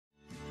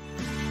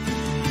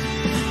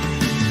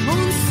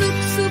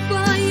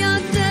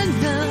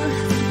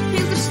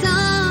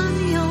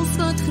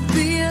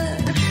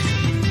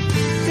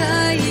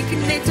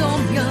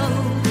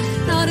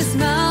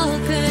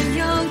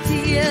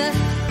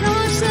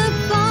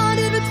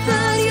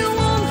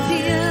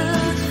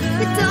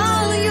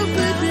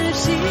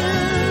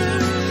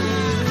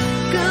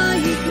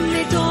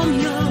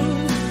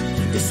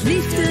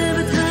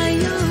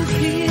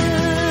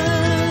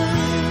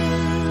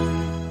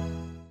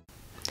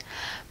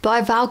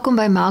Baie welkom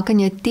by MELK in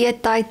jou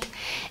teetyd.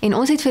 En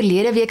ons het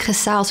verlede week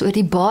gesels oor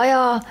die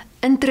baie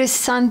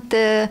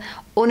interessante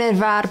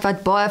onderwerp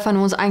wat baie van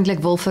ons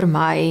eintlik wil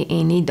vermy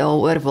en nie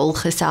daaroor wil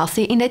gesels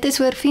nie. En dit is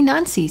oor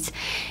finansies.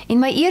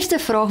 En my eerste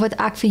vraag wat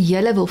ek vir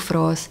julle wil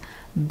vra is,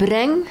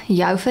 bring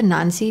jou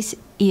finansies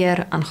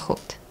eer aan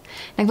God?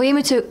 En ek wil jy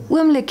met so 'n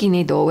oombliekie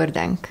net daaroor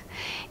dink.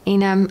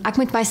 En ek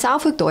moet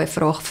myself ook daai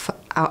vraag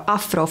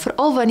afvra,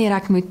 veral wanneer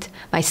ek moet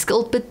my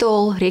skuld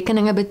betaal,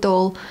 rekeninge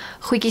betaal,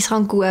 goedjies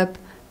gaan koop,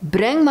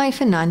 bring my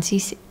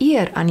finansies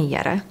eer aan die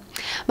Here.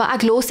 Maar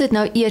ek los dit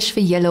nou eers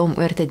vir julle om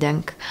oor te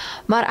dink.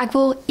 Maar ek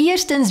wil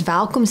eerstens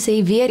welkom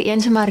sê weer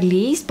eens vir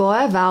Marelize,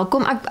 baie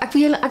welkom. Ek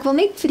wil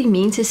net vir die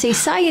mense sê,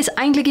 sy is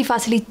eintlik die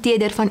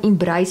fasiliteerder van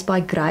Embrace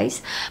by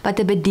Grace, wat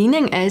 'n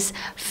bediening is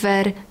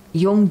vir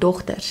jong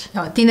dogters.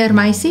 Ja,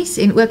 tienermeisies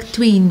en ook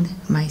tween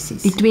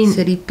meisies. Die tween,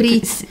 so die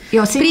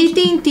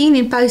pre-teen, teen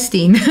en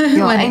post-teen.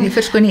 Ja, maar en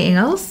verskoon die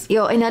Engels.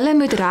 Ja, en hulle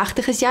moet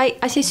regtig,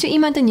 as jy so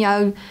iemand in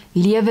jou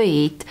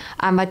lewe het,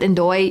 wat in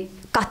daai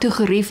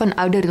kategorie van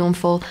ouderdom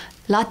val,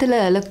 laat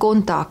hulle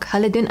kontak.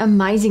 Hulle doen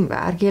amazing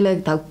werk.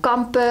 Julle hou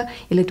kampe,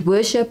 julle het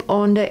worship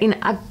aande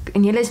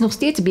en julle is nog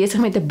steeds besig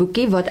met 'n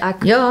boekie wat ek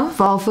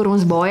val vir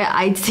ons baie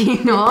uitsien.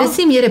 Dit is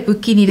nie meer 'n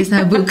boekie nie, dis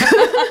nou 'n boek.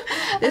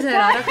 Dis 'n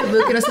regte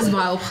boek en ons is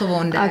baie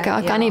opgewonde.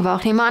 Ek kan nie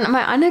wag nie, maar aan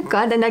my ander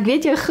kant, en ek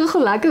weet jy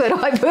googel lekker oor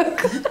daai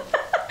boek.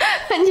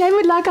 En jy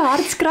moet lekker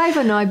hard skryf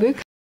aan daai boek.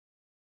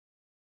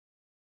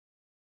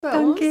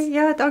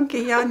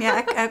 Dankie, ja, nee,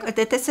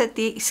 dit is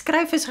die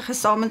skryf is 'n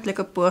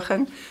gesamentlike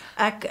poging.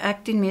 Ek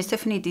doen meeste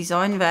van die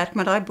designwerk,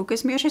 maar daai boek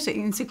is meer soos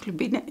 'n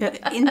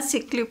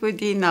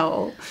ensiklopedie nou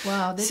al.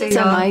 Wow, dit is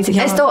amazing.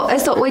 Ja.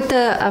 Is daar ooit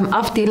 'n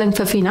afdeling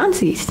vir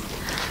finansies?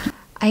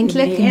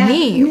 Eintlik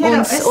nie.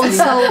 Ons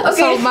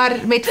sal maar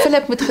met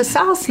Philip moet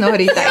gesels na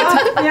die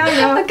tyd.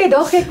 Ja. Okay,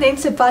 dog ek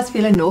net so pas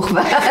vir julle nog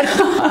werk.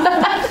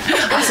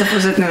 Asof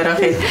ons dit nodig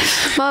het.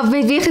 Maar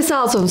met wie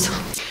gesels ons?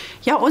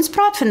 Ja, ons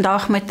praat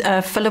vandag met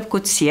Philip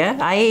Kotze.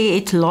 Hy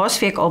het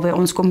laasweek al by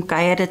ons kom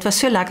kuier. Dit was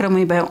so lekker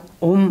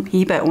om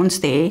hier by ons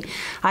te hê.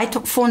 Hy het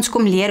vir ons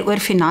kom leer oor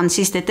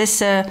finansies. Dit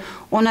is 'n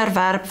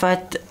onderwerp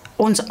wat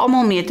ons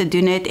almal mee te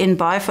doen het en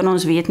baie van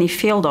ons weet nie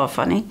veel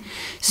daarvan nie.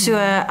 So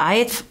hy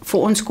het vir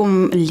ons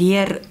kom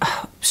leer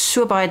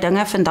so baie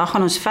dinge. Vandag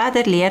gaan ons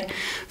verder leer.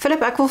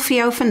 Philip, ek wil vir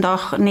jou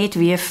vandag net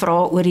weer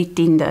vra oor die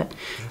 10de.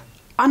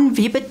 Aan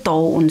wie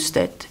betaal ons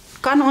dit?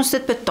 Kan ons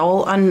dit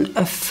betaal aan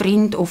 'n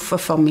vriend of 'n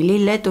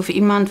familielid of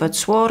iemand wat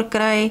swaar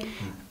kry?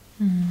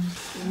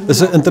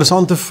 Dis 'n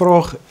interessante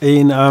vraag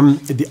en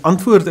die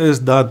antwoord is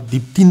dat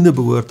die 10de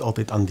behoort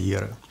altyd aan die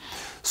Here.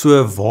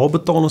 So waar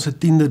betaal ons 'n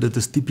 10de? Dit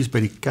is tipies by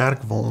die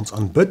kerk waar ons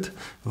aanbid,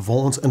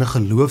 waar ons in 'n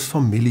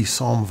geloofsfamilie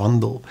saam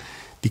wandel.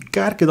 Die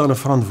kerk het dan 'n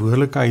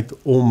verantwoordelikheid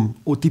om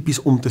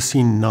tipies om te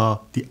sien na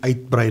die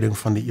uitbreiding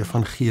van die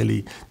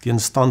evangelie, die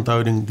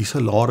instandhouding, die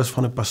salaris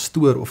van 'n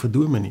pastoor of 'n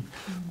dominee.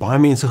 Baie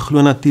mense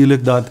glo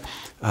natuurlik dat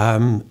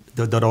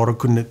daar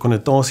 'n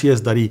konnotasie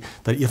is dat die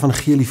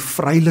evangelie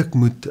vrylik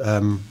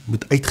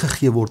moet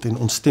uitgegee word en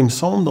ons stem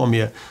saam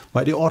daarmee,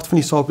 maar die aard van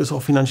die saak is al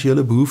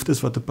finansiële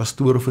behoeftes wat 'n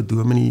pastoor of 'n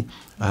dominee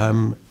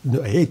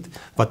het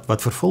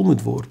wat vervul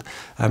moet word.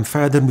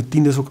 Verder moet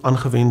 10des ook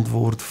aangewend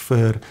word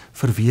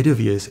vir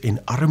weduwees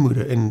en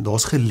armoede en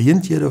daar's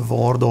geleenthede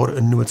waar daar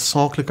 'n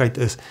noodsaaklikheid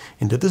is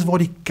en dit is waar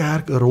die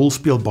kerk 'n rol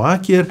speel. Baie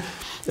keer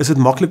is dit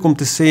maklik om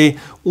te sê,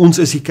 ons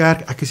is die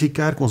kerk, ek is die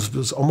kerk, ons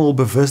is almal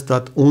bewus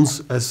dat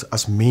ons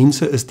as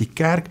mense is die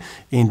kerk,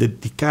 en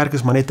die kerk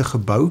is maar net 'n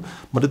gebou,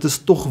 maar dit is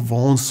tog waar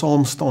ons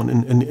saam staan.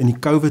 In die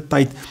COVID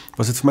tyd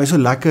was dit vir my so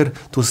lekker,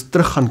 toe ons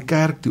terug gaan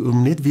kerk toe,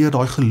 om net weer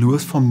daai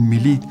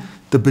geloofsfamilie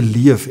te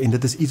beleef, en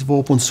dit is iets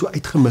waarop ons so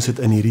uitgemis het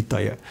in hierdie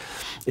tye.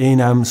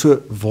 En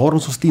so waar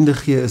ons 10de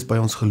gee is by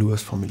ons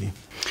geloofsfamilie.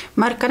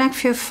 Maar kan ek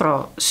vir jou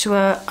vra,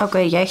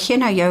 okay, jy gee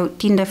nou jou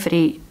 10de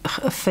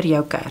vir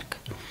jou kerk.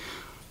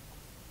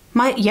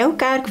 Maar jou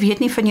kerk weet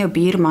nie van jou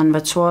buurman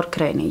wat swaar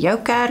kry nie. Jou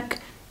kerk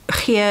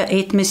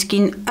het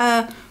miskien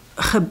 'n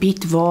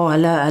gebied waar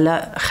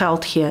hulle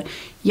geld gee.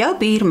 Jou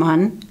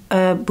buurman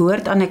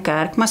behoort aan 'n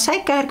kerk, maar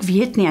sy kerk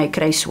weet nie hy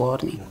kry swaar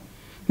nie.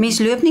 Mens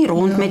loop nie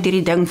rond met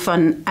hierdie ding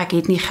van ek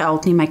het nie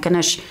geld nie, my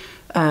kinders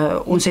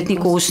ons het nie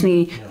kos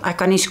nie, ek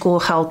kan nie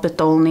skoolgeld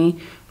betaal nie.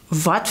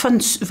 Wat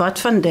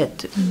van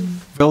dit?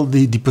 Wel,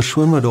 die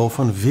persoon wat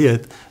daarvan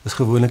weet, is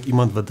gewoonlik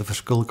iemand wat 'n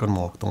verskil kan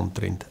maak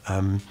daaromtrent.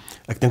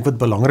 Ek dink wat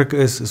belangrik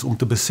is om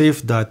te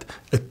besef dat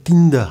 'n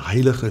 10de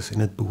heilig is en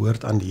dit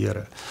behoort aan die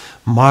Here.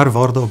 Maar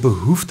waar daar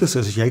behoeftes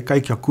is, as jy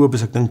kyk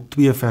Jakobus, ek dink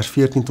 2 vers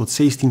 14 tot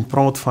 16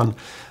 praat van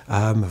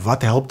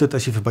wat help dit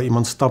as jy verby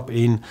iemand stap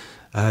en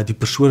die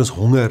persoon is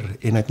honger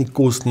en hy het nie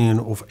kos nie en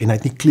hy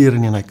het nie klere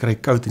nie en hy kry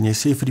koud en jy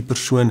sê vir die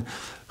persoon,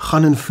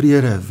 gaan in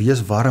vrede,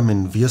 wees warm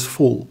en wees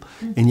vol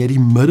en jy het die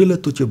middele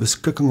tot jou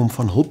beskikking om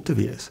van hulp te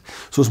wees.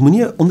 So ons moet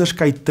 'n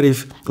onderskeid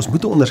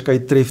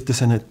tref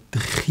tussen het te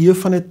gee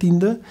van 'n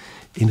 10de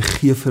en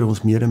gee vir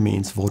ons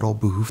medemens waar daar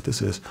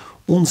behoeftes is.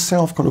 Ons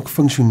self kan ook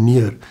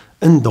funksioneer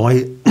in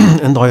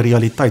daai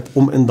realiteit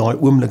om in daai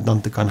oomblik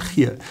dan te kan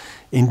gee.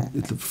 en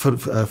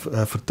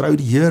vertrou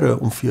die Here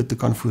om vir jou te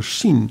kan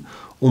voorsien,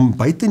 om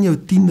buiten jou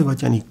 10de wat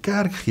jy aan die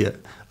kerk gee,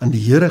 aan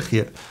die Here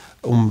gee,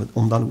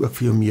 om dan ook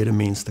vir jou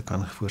medemens te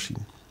kan voorsien.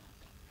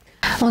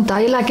 Onthou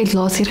julle, ek het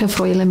laas keer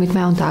gevra julle met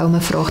my onthou om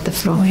 'n vraag te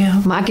vra.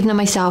 Maar ek het nou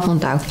myself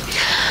onthou.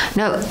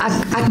 Nou,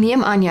 ek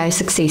neem aan jy is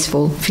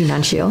suksesvol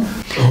finansiëel.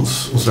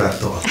 Ons werk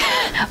daar.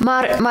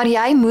 Maar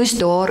jy moes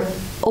daar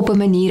op 'n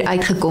manier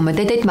uitgekom het.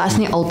 Dit was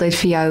nie altyd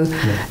vir jou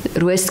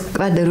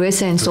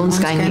rose en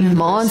sonskyn nie,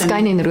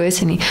 maanskyn en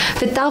rose nie.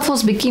 Vertel vir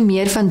ons bietjie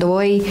meer van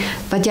daai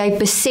wat jy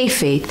besef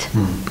het,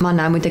 maar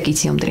nou moet ek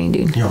ietsie omtrent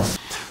doen. Ja.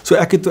 So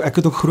ek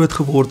het ook groot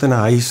geword in 'n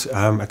huis,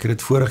 ek het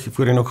dit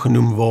voorheen ook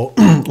genoem, waar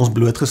ons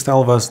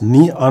blootgestel was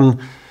nie aan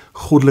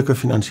goddelike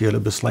finansiële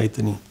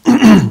besluite nie.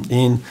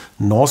 En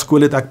na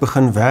skool het ek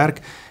begin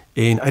werk,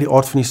 en uit die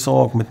aard van die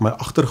saak met my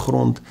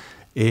agtergrond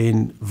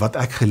en wat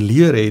ek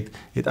geleer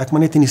het ek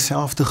maar net in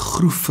dieselfde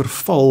groef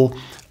verval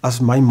as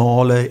my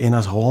maale en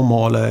as haar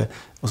maale,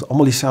 ons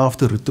almal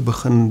dieselfde roete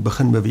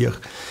begin beweeg.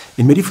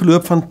 En met die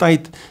verloop van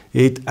tyd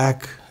het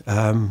ek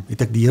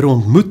die Here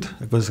ontmoet.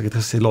 Ek het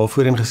gesê laat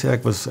voorheen gesê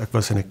ek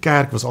was in 'n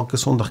kerk, was elke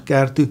Sondag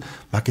kerk toe,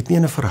 maar ek het nie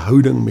in 'n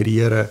verhouding met die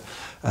Here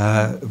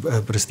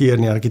presteer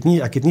nie. Ek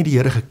het nie die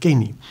Here geken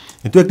nie.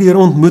 En toe ek die Here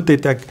ontmoet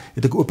het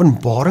ek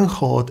openbaring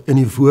gehad in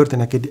die woord,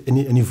 en ek het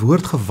in die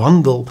woord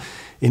gewandel,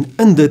 en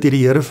in dit het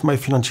die Here vir my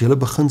finansiële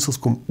beginsels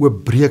kom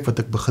oopbreek wat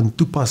ek begin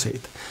toepas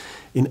het.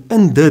 En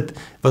in dit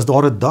was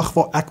daar 'n dag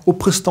waar ek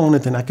opgestaan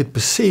het en ek het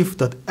besef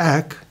dat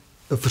ek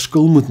 'n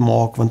verskil moet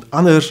maak, want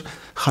anders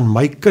gaan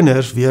my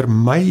kinders weer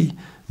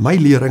my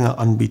leringe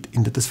aanbied,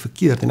 en dit is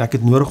verkeerd, en ek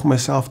het nodig om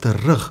myself te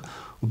rig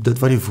op dit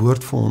wat die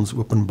woord vir ons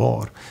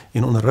openbaar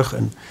en onderrig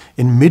in.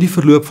 En met die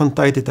verloop van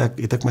tyd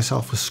het ek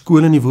myself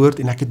geskool in die woord,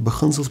 en ek het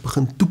beginsels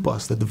begin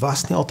toepas. Dit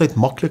was nie altyd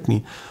maklik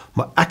nie,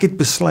 maar ek het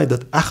besluit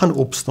dat ek gaan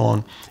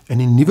opstaan in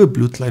die nuwe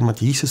bloedlyn wat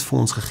Jesus vir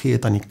ons gegee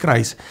het aan die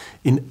kruis,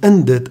 en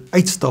in dit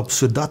uitstap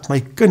sodat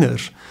my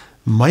kinders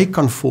my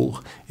kan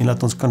volg, en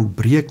dat ons kan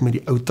breek met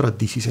die ou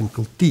tradisies en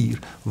kultuur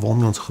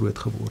waarmee ons groot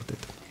geword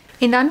het.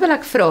 En dan wil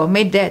ek vra,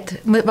 met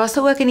dit, was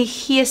daar ook in die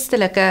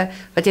geestelike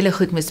wat julle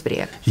goed moes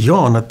breek?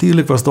 Ja,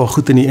 natuurlik was daar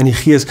goed in die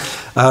gees.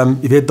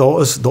 Jy weet,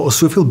 daar is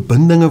soveel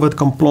bindinge wat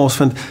kan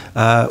plaasvind.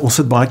 Ons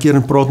sit baie keer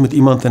en praat met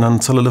iemand, en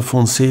dan sal hulle vir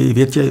ons sê,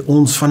 weet jy,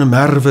 ons van 'n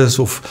Merwes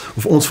of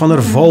ons van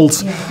 'n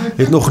Wals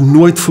het nog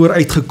nooit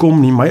vooruit gekom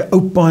nie. My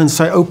oupa en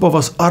sy oupa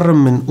was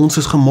arm, en ons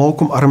is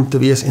gemaak om arm te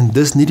wees, en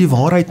dis nie die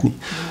waarheid nie.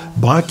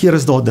 Baie keer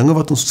is daar dinge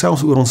wat ons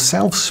selfs oor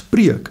onsself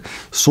spreek.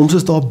 Soms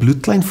is daar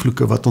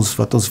bloedlynvloeke wat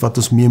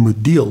ons mee moet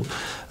deel.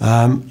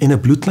 En 'n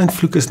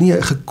bloedlynvloek is nie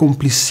 'n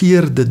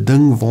gekompliseerde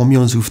ding waarmee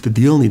ons hoef te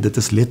deel nie. Dit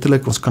is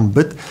letterlik, ons kan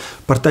bid.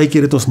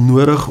 Partykeer het ons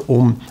nodig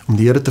om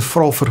die Here te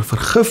vra vir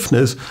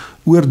vergifnis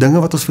oor dinge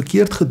wat ons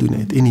verkeerd gedoen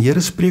het. En die Here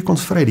spreek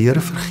ons vry, die Here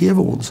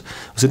vergewe ons.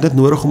 Ons het net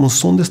nodig om ons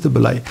sondes te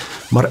bely.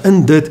 Maar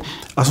in dit,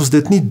 as ons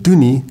dit nie doen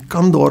nie,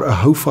 kan daar 'n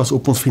houvas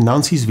op ons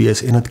finansies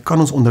wees, en dit kan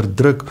ons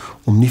onderdruk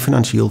om nie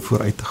finansiëel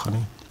vooruit te gaan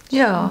nie.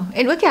 Ja,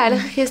 en ook die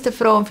Heilige Gees te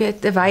vra om vir jou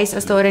te wys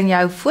as daar in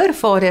jou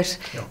voorvaders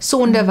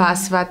sonde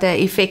was wat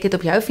 'n effek het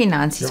op jou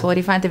finansies, waar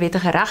jy van te wete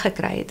reg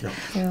gekry het.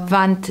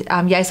 Want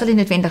jy sal nie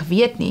noodwendig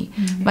weet nie,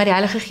 maar die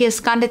Heilige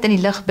Gees kan dit in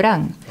die lig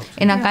bring,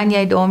 en dan kan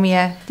jy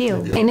daarmee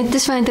deel. En dit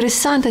is wel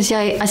interessant,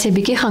 as jy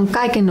bietjie gaan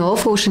kyk en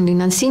navorsing doen,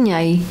 dan sien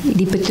jy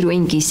die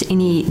patroontjies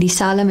en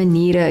dieselfde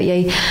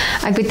maniere.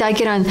 Ek baie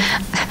keer dan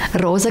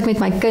raas ek met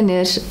my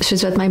kinders,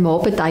 soos wat my ma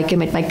baie keer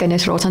met my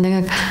kinders raas, dan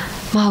dink ek,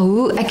 maar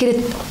hoe,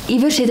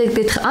 iewers het ek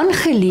dit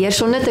aangeleer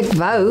sonder dat ek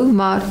wou,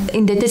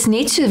 en dit is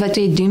net so wat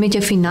jy doen met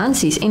jou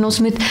finansies, en ons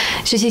moet,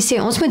 soos jy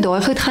sê, ons moet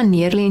daai goed gaan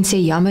neerlê en sê,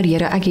 jammer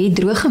Here, ek het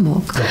droog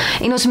gemaak,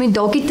 en ons moet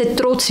dalk nie te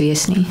trots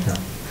wees nie,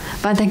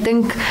 want ek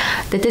dink,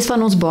 dit is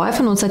van ons, baie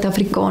van ons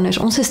Suid-Afrikaners,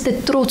 ons is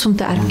te trots om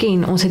te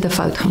erken, ons het 'n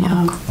fout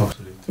gemaak.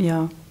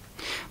 Ja,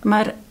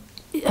 maar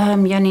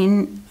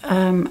Janine,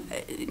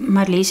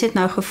 Marelize het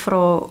nou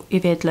gevra,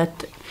 jy weet, dat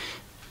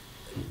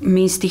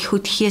mens die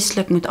goed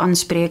geestelik moet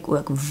aanspreek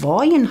ook.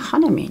 Waarheen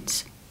gaan 'n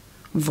mens?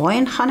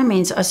 Waarheen gaan 'n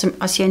mens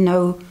as jy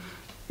nou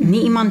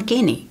nie iemand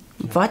ken nie?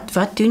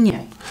 Wat doen jy?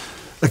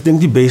 Ek dink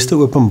die beste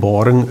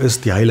openbaring is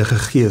die Heilige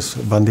Gees,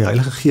 want die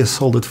Heilige Gees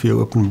sal dit vir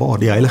jou openbaar.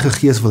 Die Heilige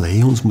Gees wil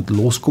hê ons moet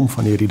loskom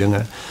van hierdie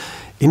dinge.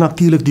 En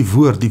natuurlik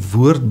die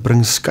woord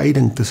bring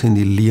skeiding tussen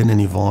die leuen en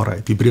die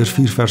waarheid. Hebreërs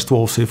 4 vers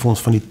 12 sê vir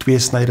ons van die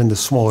tweesnydende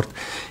swaard,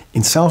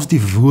 en selfs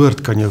die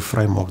woord kan jou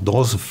vrymaak.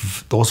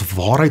 Daar's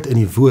waarheid in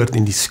die woord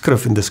en die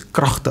skrif, en dis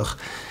kragtig.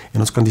 En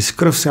ons kan die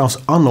skrif selfs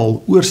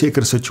aanhaal oor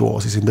sekere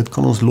situasies, en dit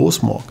kan ons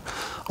losmaak.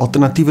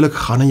 Alternatiefelik,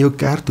 gaan na jou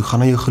kerk toe, gaan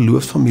na jou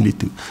geloofsfamilie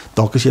toe.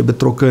 Dalk is jy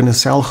betrokke in 'n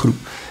selgroep,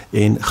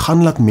 en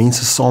gaan laat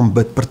mense saam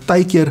bid.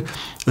 Partykeer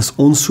is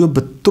ons so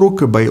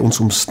betrokke by ons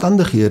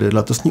omstandighede,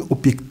 dat ons nie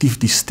objektief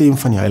die stem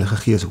van die Heilige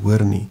Gees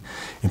hoor nie.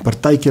 En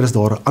partykeer is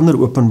daar 'n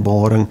ander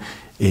openbaring,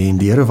 en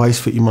die Here wys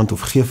vir iemand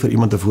of gee vir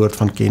iemand 'n woord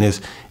van kennis,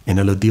 en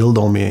hulle deel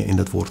daarmee, en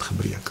dit word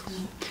gebreek.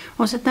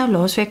 Ons het nou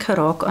laasweek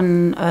geraak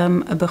aan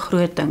 'n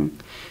begroting.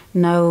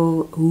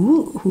 Nou,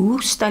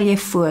 hoe stel jy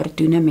voor,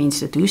 doen 'n mens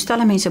dit? Hoe stel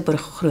 'n mens 'n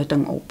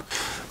begroting op?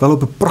 Wel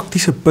op 'n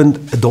praktiese punt,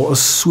 daar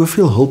is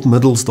soveel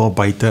hulpmiddels daar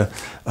buite.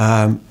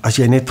 As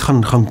jy net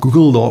gaan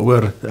Google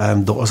daaroor,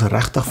 daar is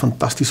regtig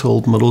fantastiese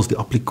hulpmiddels, die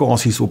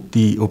applikasies op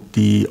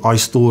die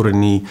iStore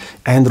en die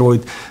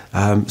Android.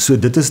 So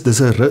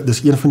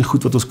dis een van die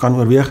goed wat ons kan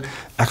oorweeg.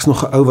 Ek's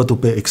nog 'n ou wat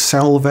op 'n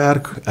Excel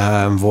werk,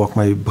 waar ek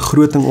my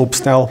begroting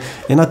opstel.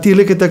 En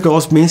natuurlik het ek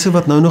daar's mense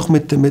wat nou nog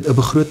met 'n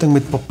begroting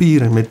met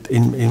papier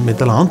en met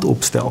hulle hand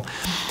opstel.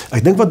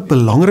 Ek dink wat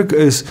belangrik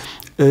is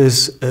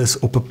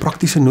op 'n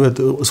praktiese noot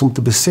is om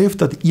te besef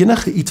dat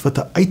enige iets wat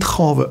 'n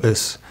uitgawe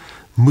is,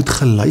 moet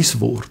gelys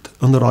word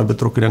onder daai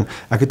betrokke ding.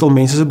 Ek het al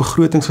mense se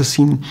begrotings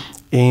gesien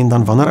en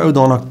dan wanneer ou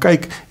daarna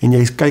kyk en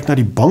jy kyk na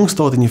die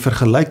bankstaat en jy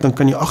vergelyk, dan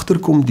kan jy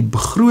agterkom die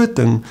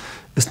begroting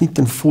is nie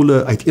ten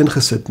volle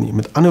uiteengesit nie.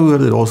 Met ander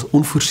woorde, daar's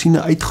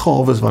onvoorsiene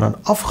uitgawes wat dan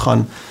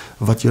afgaan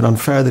wat jou dan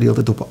verder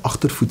heeltyd op 'n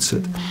agtervoet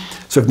sit.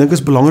 So ek dink dit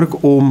is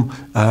belangrik om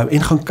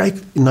en gaan kyk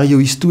na jou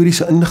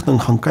historiese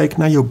inligting, gaan kyk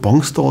na jou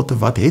bankstate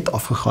wat het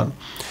afgegaan.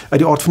 Uit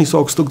die aard van die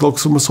saak is dit dalk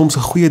soms 'n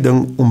goeie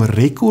ding om 'n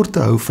rekord te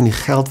hou van die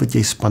geld wat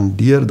jy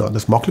spandeer dan.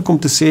 Dit is maklik om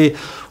te sê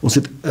ons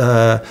het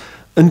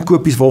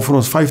inkopies waarvan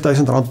ons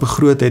R5,000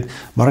 begroot het,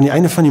 maar aan die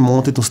einde van die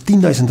maand het ons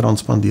R10,000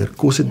 spandeer.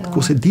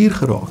 Kos het duur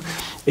geraak.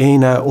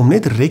 En om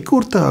net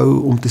rekord te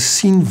hou om te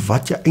sien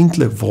wat jy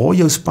eintlik, waar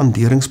jou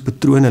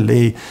spanderingspatrone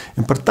lê.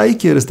 En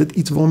partykeer is dit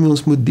iets waarmee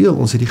ons moet deel.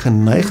 Ons het die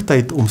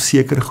geneigtheid om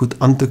sekere goed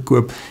aan te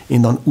koop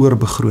en dan oor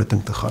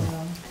begroting te gaan.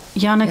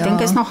 Ja, en ek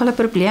dink is nogal 'n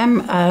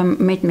probleem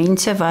met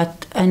mense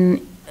wat in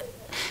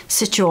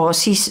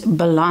situasies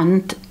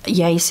beland,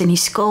 jy is in die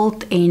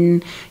skuld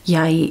en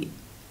jy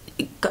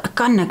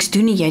kan niks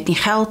doen nie, jy het nie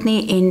geld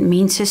nie en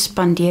mense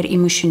spandeer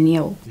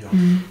emosioneel.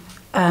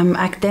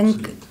 Ek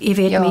dink, jy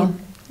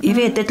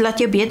weet, dit laat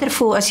jou beter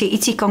voel as jy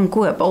ietsie kan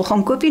koop. Al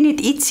gaan koop jy net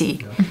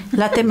ietsie.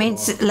 Laat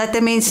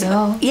 'n mens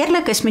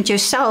eerlik is met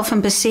jouself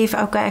en besef,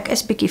 okay, ek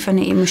is bietjie van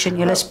 'n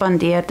emosionele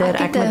spandeerder.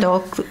 Ek moet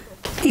dalk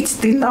iets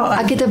doen daaraan.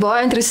 Ek het 'n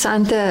baie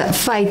interessante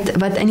feit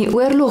wat in die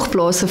oorlog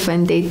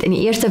plaasgevind het. In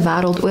die Eerste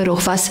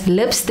Wêreldoorlog was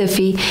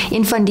lipstifie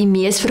een van die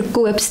mees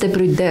verkoopste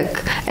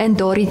produk in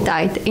daardie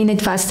tyd en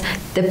dit was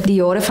die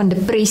jare van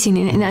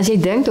depressie en as jy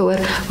dink daaroor,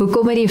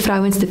 hoekom het die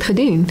vrouens dit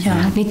gedoen?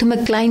 Net om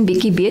 'n klein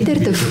bietjie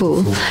beter te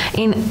voel.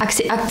 En ek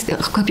sê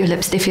ek koop jou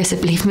lipstifie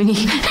asseblief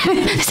moenie.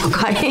 Dis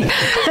okay.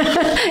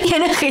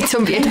 Enigiets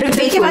om beter te voel.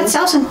 Weet jy wat,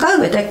 selfs in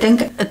COVID, ek dink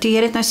toe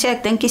jy dit nou sê,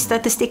 ek dink die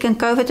statistiek in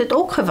COVID het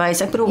ook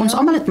gewys. Ek bedoel ons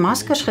almal het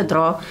maskers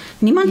gedra.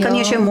 Niemand kan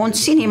eers jou mond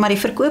sien nie, maar die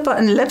verkope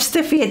in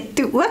lipstifie het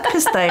toe ook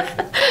gestyg.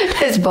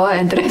 Dis baie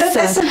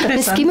interessant.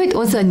 Miskien moet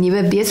ons 'n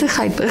nuwe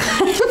besigheid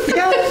begin.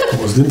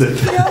 Ons doen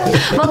dit.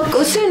 Maar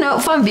ons het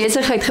nou van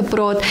besigheid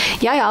gepraat.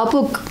 Jy help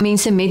ook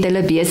mense met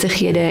hulle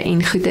besighede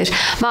en goeders.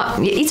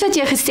 Maar iets wat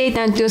jy gesê het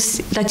nou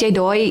dat jy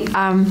daai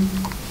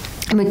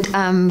met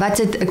wat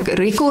dit 'n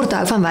rekord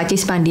hou van wat jy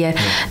spandeer.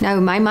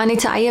 Nou my man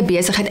het sy eie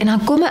besigheid en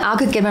dan kom hy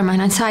elke keer by my en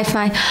dan sê hy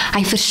vir my,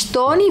 hy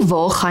verstaan nie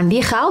waar gaan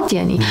die geld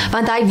heen nie,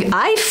 want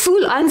hy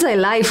voel aan sy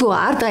lyf hoe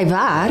hard hy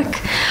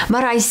werk,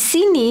 maar hy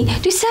sien nie.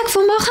 Toe sê ek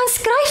vir hom, maar gaan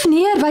skryf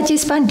neer wat jy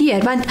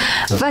spandeer, want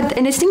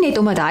en dit is nie net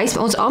omdat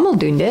ons almal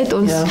doen dit.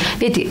 Ons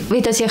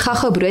weet as jy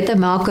gaga brood en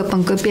melk koop,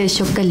 dan koop jy 'n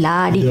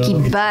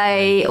sjokoladietjie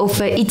by of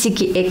 'n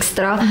ietsiekie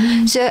ekstra.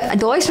 So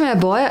daai is vir my 'n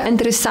baie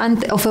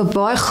interessant of 'n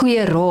baie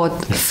goeie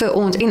raad vir ons.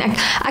 En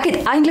ek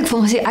het eintlik vir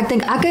hom gesê, ek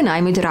dink ek en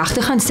hy moet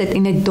regtig gaan sit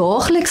en dit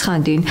daagliks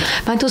gaan doen,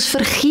 want ons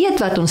vergeet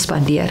wat ons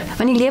spandeer,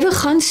 want die lewe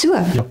gaan so.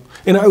 Ja.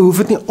 En ou hoef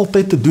dit nie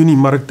altyd te doen nie,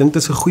 maar ek dink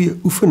dit is 'n goeie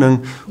oefening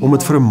om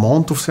dit vir 'n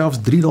maand of selfs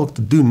 3 dae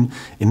te doen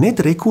en net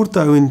rekord te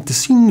hou en te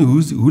sien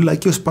hoe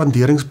lyk jou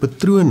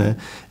spanderingspatrone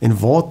en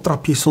waar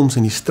trap jy soms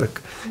in die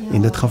struik.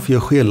 En dit gaan vir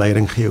jou goeie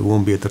leiding gee hoe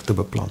om beter te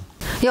beplan.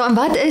 Ja, en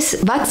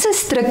wat se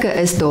strikke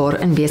is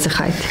daar in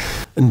besigheid?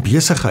 In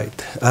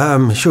besigheid.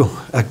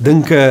 Ek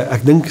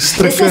dink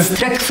strikke. Dis 'n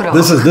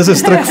strikvraag. Dis 'n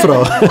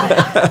strikvraag.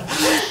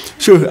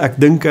 Ek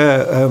dink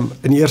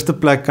in die eerste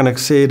plek kan ek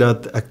sê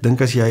dat ek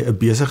dink as jy 'n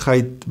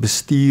besigheid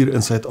bestuur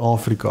in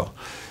Suid-Afrika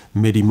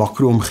met die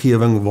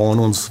makro-omgewing waarin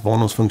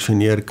ons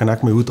funksioneer, kan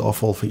ek my hoed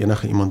afhaal vir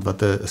enige iemand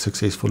wat 'n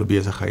suksesvolle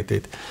besigheid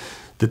het.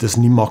 Dit is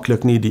nie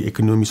maklik nie, die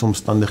ekonomiese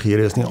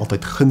omstandighede is nie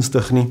altyd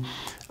gunstig nie,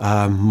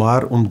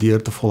 maar om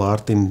deur te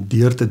volhard en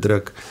deur te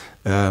druk,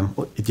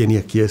 het jy nie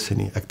 'n keuse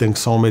nie. Ek dink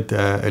saam met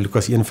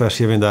Lukas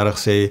 1:37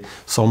 sê,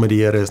 saam met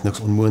die Here is niks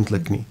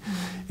onmoontlik nie.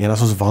 En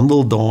as ons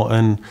wandel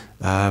daarin,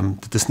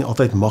 dit is nie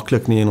altyd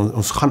maklik nie en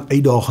ons gaan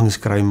uitdagings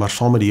kry, maar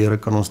saam met die Here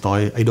kan ons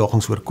daai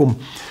uitdagings oorkom.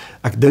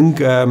 Ek dink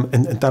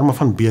in terme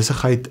van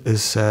besigheid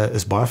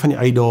is baie van die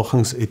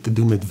uitdagings het te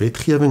doen met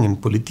wetgewing en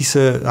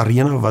politieke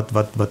arena wat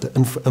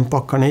 'n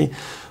impak kan hê,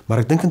 maar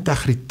ek dink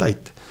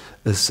integriteit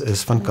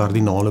is van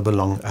kardinale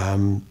belang.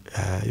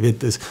 Jy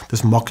weet,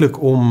 dis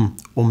maklik om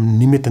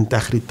nie met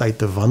integriteit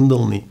te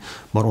wandel nie,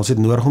 maar ons het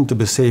nodig om te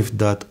besef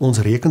dat ons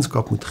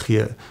rekenskap moet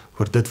gee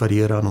oor dit wat die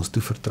Here aan ons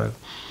toevertrou.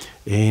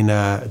 En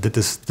dit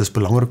is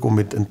belangrik om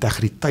met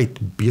integriteit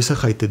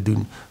besigheid te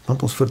doen,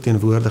 want ons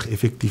verteenwoordig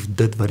effektief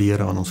dit wat die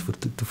Here aan ons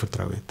te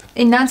vertrou het.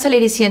 En dan sal jy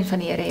die seën van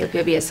die Here hê op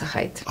jou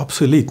besigheid.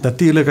 Absoluut.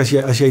 Natuurlik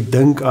as jy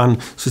dink aan,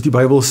 soos die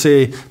Bybel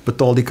sê,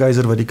 betaal die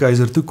keiser wat die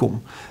keiser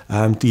toekom.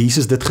 Toe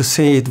Jesus dit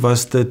gesê het,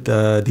 was dit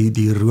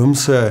die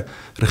Romeinse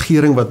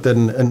regering wat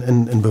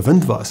in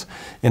bewind was.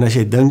 En as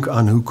jy dink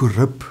aan hoe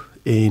korrup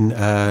en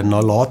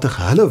nalatig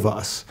hulle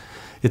was,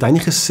 het hy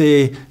nie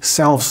gesê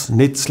selfs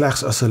net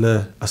slegs as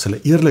hulle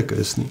eerlik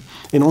is nie.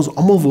 En ons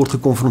almal word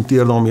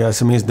gekonfronteer daarmee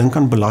as 'n mens dink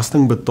aan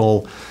belasting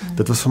betaal.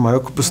 Dit was vir my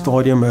ook op 'n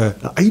stadium 'n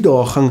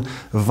uitdaging,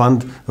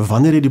 want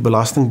wanneer jy die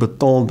belasting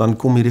betaal, dan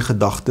kom hierdie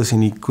gedagtes en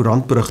die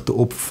koerantberigte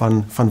op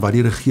van wat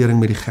die regering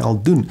met die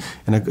geld doen.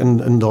 En ek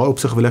in daai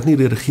opsig wil ek nie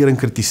die regering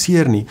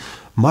kritiseer nie,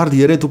 maar die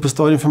Here het op 'n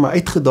stadium vir my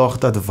uitgedaag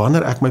dat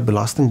wanneer ek my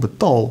belasting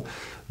betaal,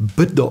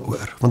 bid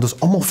daaroor, want ons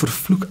almal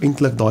vervloek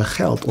eintlik daai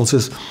geld.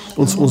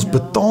 Ons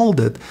betaal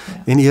dit,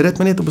 en die Here het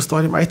my net op 'n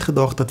stadium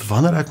uitgedaag dat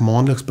wanneer ek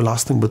maandeliks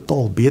belasting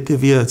betaal,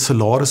 BTW,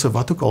 salarisse,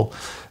 wat ook al,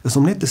 is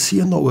om net te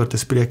seën daaroor te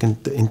spreek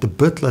en te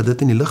bid dat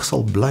dit in die lig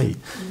sal bly.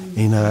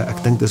 En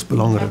ek dink dis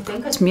belangrik. Ek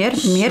dink as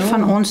meer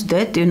van ons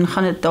dit doen,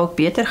 gaan dit dalk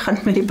beter gaan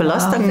met die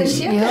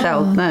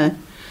belastinggeld, né?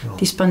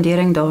 Die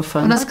spandering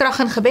daarvan. En ons krag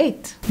in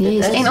gebed.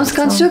 Yes. En ons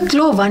kan so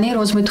kla wanneer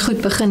ons moet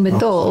goed begin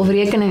betaal of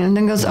rekening en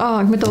dink ons,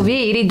 ek moet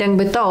alweer hierdie ding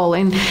betaal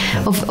en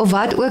of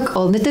wat ook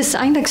al. Dit is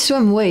eintlik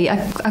so mooi.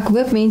 Ek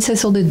hoop mense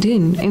sal dit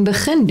doen en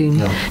begin doen.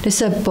 Ja.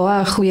 Dis 'n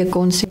baie goeie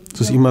konsep.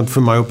 Soos iemand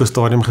vir my op 'n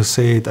stadium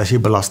gesê het, as jy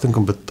belasting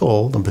kan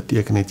betaal, dan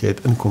beteken dit jy het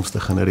inkomste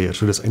genereer.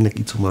 So dis eintlik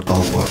iets om oor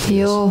dankbaar te wees.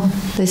 Ja,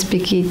 dis 'n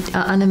bietjie 'n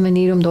ander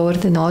manier om daaroor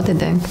te na te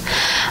dink.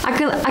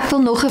 Ek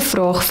wil nog 'n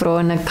vraag vra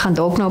en ek gaan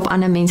dalk nou op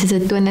ander mense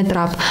se tone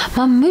trap,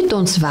 maar moet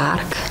ons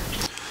werk?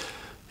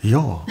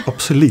 Ja,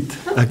 absoluut.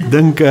 Ek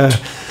dink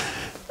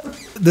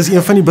dis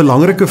een van die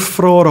belangrike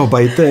vrae daar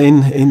buite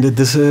en dit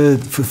is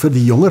vir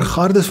die jonger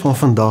gardes van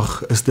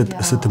vandag is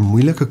dit 'n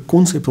moeilike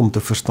konsep om te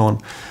verstaan.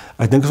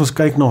 Ek dink as ons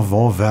kyk na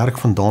waar werk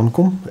vandaan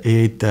kom,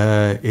 het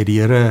die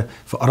Here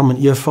vir Adam en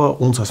Eva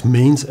ons as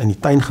mens in die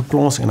tuin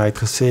geplaas en hy het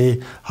gesê,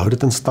 hou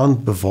dit in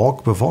stand,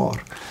 bewaak,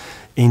 bewaar.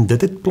 En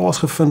dit het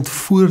plaasgevind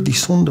voor die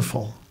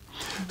sondeval.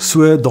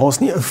 So daar's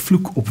nie 'n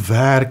vloek op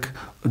werk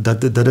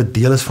dat dit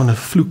deel is van 'n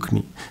vloek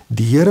nie.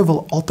 Die Here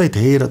wil altyd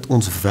hê dat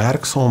ons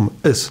werksaam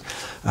is.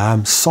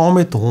 Saam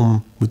met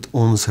hom moet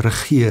ons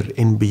regeer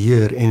en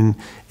beheer en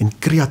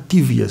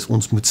kreatief wees.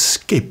 Ons moet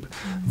skep,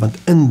 want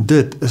in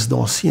dit is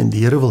daar seën.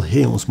 Die Here wil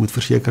hê ons moet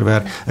verseker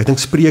werk. Ek dink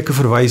Spreuke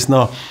verwys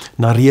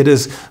na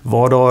redes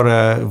waar daar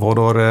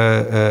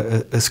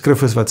 'n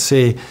skrif is wat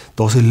sê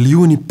daar's 'n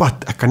leeu in die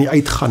pad, ek kan nie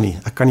uitgaan nie,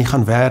 ek kan nie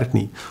gaan werk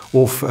nie.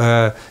 Of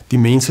die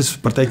mense is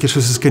partykeer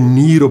soos 'n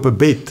kanier op 'n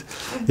bed.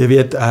 Jy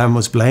weet,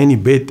 ons bly in die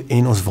bed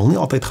en ons wil nie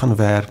altyd gaan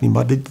werk nie,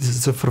 maar dit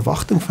is 'n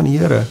verwagting van die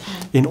Here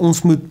en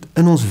ons moet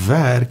in ons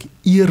werk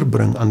eer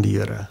bring aan die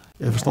Here.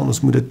 Jy verstaan,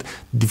 ons moet dit,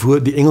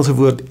 die Engelse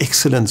woord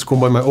excellence kom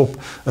by my op,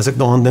 as ek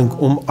daaraan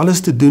dink, om alles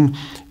te doen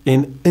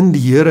en in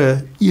die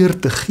Here eer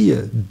te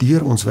gee,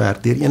 deur ons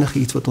werk, deur enige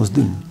iets wat ons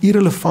doen,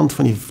 irrelevant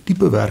van die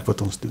tipe werk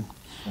wat ons doen.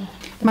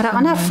 Maar 'n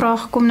ander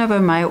vraag kom nou by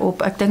my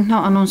op, ek dink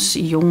nou aan ons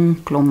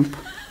jong klomp.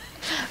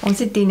 Ons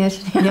het tieners.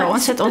 Ja,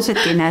 ons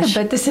het tieners.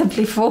 Bid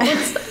asseblief vir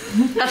ons.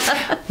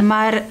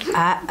 Maar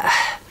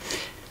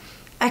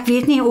ek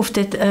weet nie of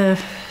dit 'n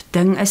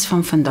ding is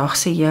van vandag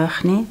se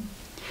jeug nie.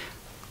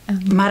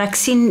 Maar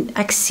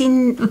ek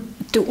sien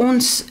toe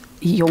ons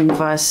jong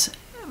was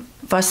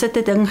dit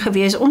 'n ding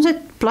gewees. Ons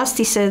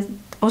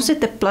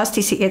het 'n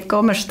plastiese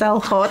eetkamerstel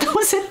gehad.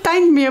 Ons het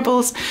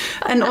tuinmeubels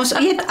en ons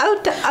het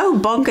ou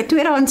banke,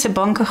 tweedehandse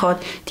banke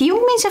gehad. Die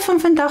jong mense van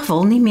vandag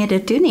wil nie meer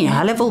dit doen nie.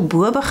 Hulle wil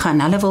bo begin.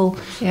 Hulle wil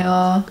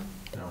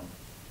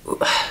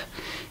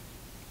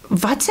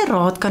Wat se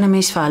raad kan 'n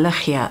mens vir hulle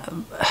gee?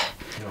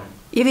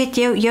 Jy weet,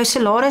 jou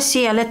salaris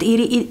sê, hulle het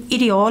hierdie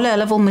ideale,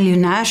 hulle wil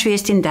miljonêers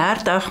wees teen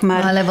 30,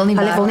 maar hulle wil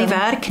nie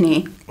werk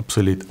nie.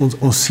 Absoluut.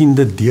 Ons sien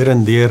dit deur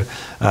en deur,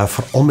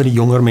 veral met die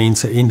jonger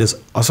mense, en dis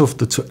asof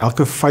dit so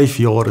elke 5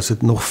 jaar is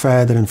dit nog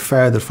verder en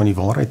verder van die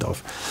waarheid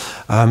af.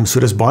 So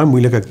dis baie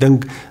moeilik. Ek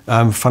dink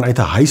vanuit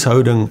 'n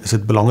huishouding is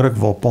dit belangrik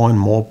waar pa en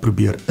ma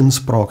probeer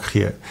inspraak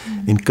gee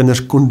en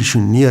kinders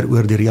kondisioneer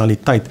oor die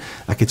realiteit.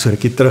 Ek het so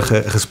rukkie terug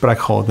 'n gesprek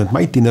gehad met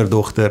my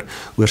tienerdogter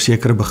oor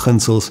sekere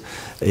beginsels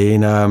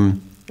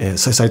en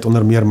sy het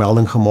onder meer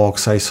melding gemaak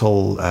sy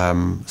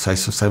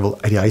wil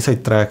uit die huis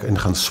uit trek en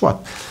gaan swat.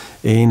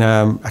 En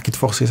ek het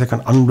vir gesê sy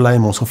kan aanbly,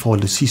 maar ons gaan vir haar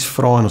lusies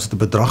vra en ons het 'n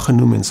bedrag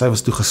genoem en sy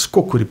was toe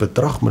geskok oor die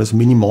bedrag, maar dis 'n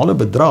minimale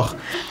bedrag.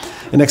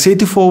 En ek sê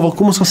toe vir haar, wel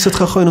kom ons gaan sit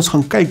gou en ons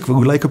gaan kyk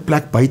hoe lyk 'n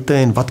plek buite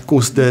en wat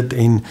kos dit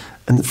en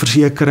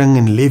versekering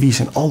en levies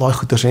en al daai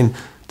goeders en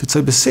toe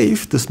sy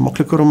besef, dis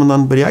makliker om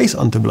dan by die huis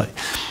aan te bly.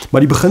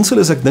 Maar die beginsel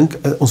is, ek dink,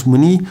 ons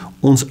moenie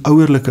ons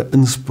ouerlike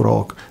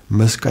inspraak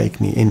miskyk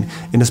nie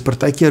en is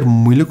partykeer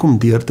moeilik om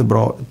deur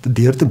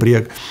te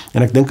breek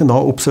en ek dink in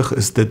daai opsig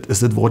is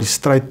dit waar die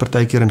stryd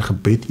partykeer in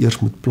gebed eers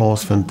moet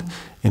plaasvind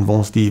en waar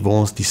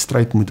ons die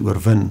stryd moet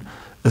oorwin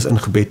is in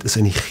gebed, is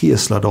in die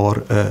gees, dat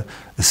daar 'n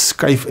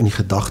skuif in die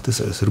gedagtes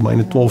is.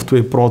 Romeine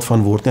 12:2 praat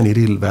van word nie aan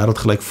hierdie wêreld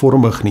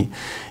gelykvormig nie.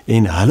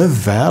 En hulle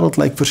wêreld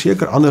lyk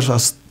verseker anders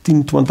as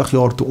 10, 20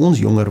 jaar toe ons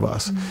jonger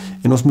was.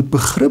 En ons moet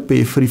begrip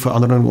hê vir die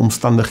veranderende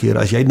omstandighede.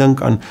 As jy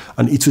dink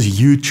aan iets soos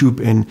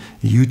YouTube en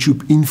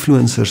YouTube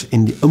influencers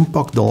en die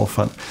impak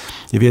daarvan.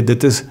 Jy weet,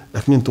 dit is,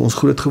 ek meen toe ons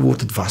groot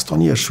geword het, was daar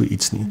nie eers so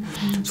iets nie.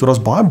 So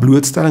daar's baie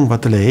blootstelling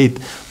wat hulle het,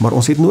 maar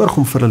ons het nodig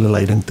om vir hulle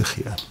leiding te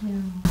gee.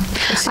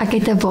 Ek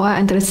het 'n baie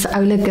interessante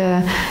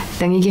oulike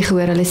dingetjie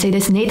gehoor. Hulle sê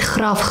dis net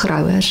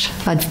grafgrouers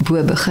wat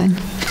bo begin.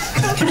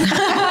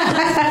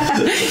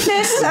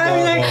 Dis so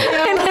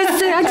lekker.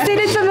 Ek sê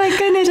dit vir my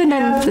kinders en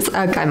dan dis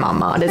okay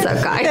mamma, dis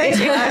okay.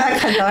 Ek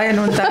gaan daai en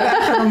onthou,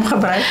 ek gaan hom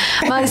gebruik.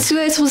 Maar so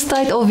is ons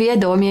tyd alweer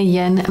daarmee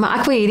heen. Maar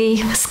ek wil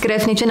hierdie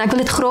skrif net en ek wil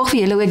dit graag vir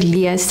julle ook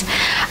lees.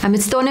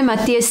 Dit staan in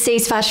Matteus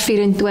 6 vers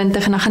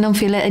 24 en dan gaan hom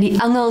vir julle in die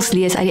Engels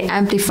lees uit die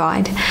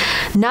Amplified.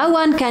 No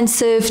one can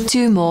serve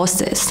two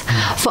masters,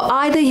 for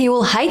either he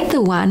will hate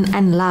the one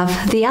and love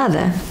the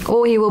other,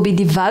 or he will be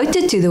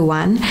devoted to the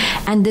one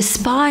and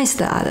despise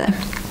the other.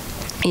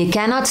 You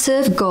cannot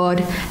serve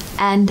God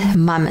and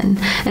mammon.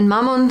 En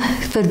mammon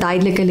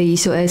verduidelik hulle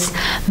hierso is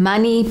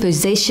money,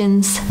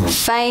 possessions,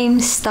 fame,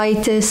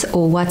 status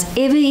or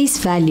whatever is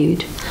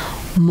valued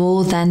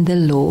more than the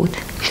Lord.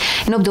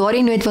 En op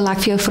daardie noot wil ek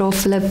vir jou vra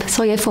Philip,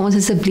 sal jy vir ons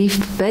asseblief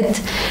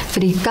bid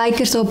vir die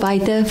kykers daar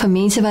buite, vir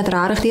mense wat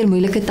regtig deur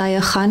moeilike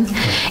tye gaan.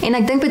 En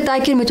ek dink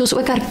baie keer moet ons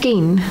ook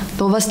erken,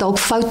 daar was dalk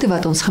foute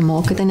wat ons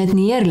gemaak het en dit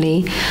neerlê,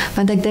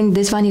 want ek dink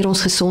dis wanneer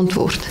ons gesond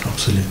word.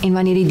 Absoluut. En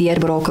wanneer die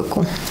deurbrake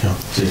kom. Ja,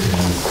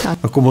 seker.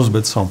 Nou kom ons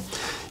bid saam.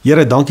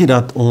 Here, dankie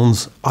dat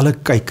ons alle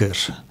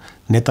kykers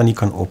net aan U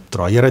kan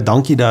opdra. Here,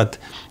 dankie dat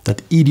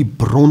U die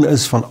bron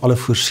is van alle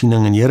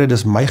voorsiening en Here,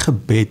 dis my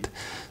gebed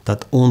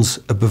dat ons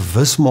 'n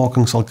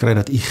bewusmaking sal kry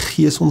dat U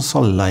Gees ons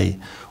sal lei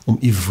om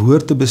U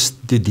woord te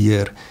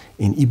bestudeer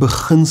en U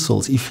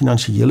beginsels, U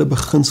finansiële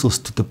beginsels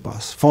toe te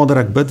pas. Vader,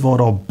 ek bid waar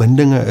daar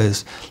bindinge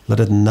is, dat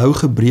dit nou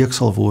gebreek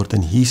sal word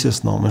in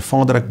Jesus naam. En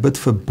Vader, ek bid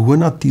vir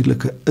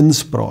bonatuurlike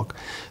inspraak,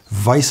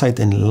 wysheid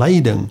en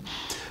leiding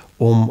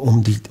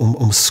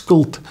om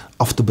skuld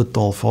af te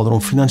betaal, Vader,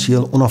 om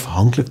finansiëel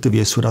onafhanklik te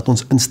wees, sodat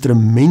ons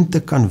instrumente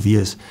kan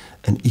wees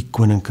in U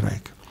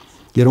koninkryk.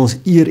 Here, ons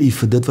eer U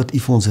vir dit wat U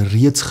vir ons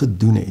reeds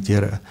gedoen het,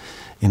 Here.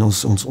 En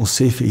ons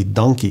sê vir U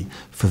dankie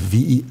vir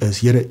wie U is.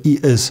 Here, U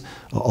is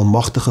 'n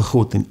almagtige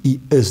God en U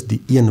is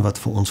die een wat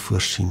vir ons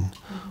voorsien.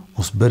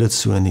 Ons bid dit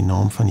so in die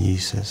naam van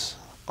Jesus.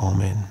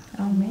 Amen.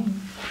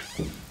 Amen.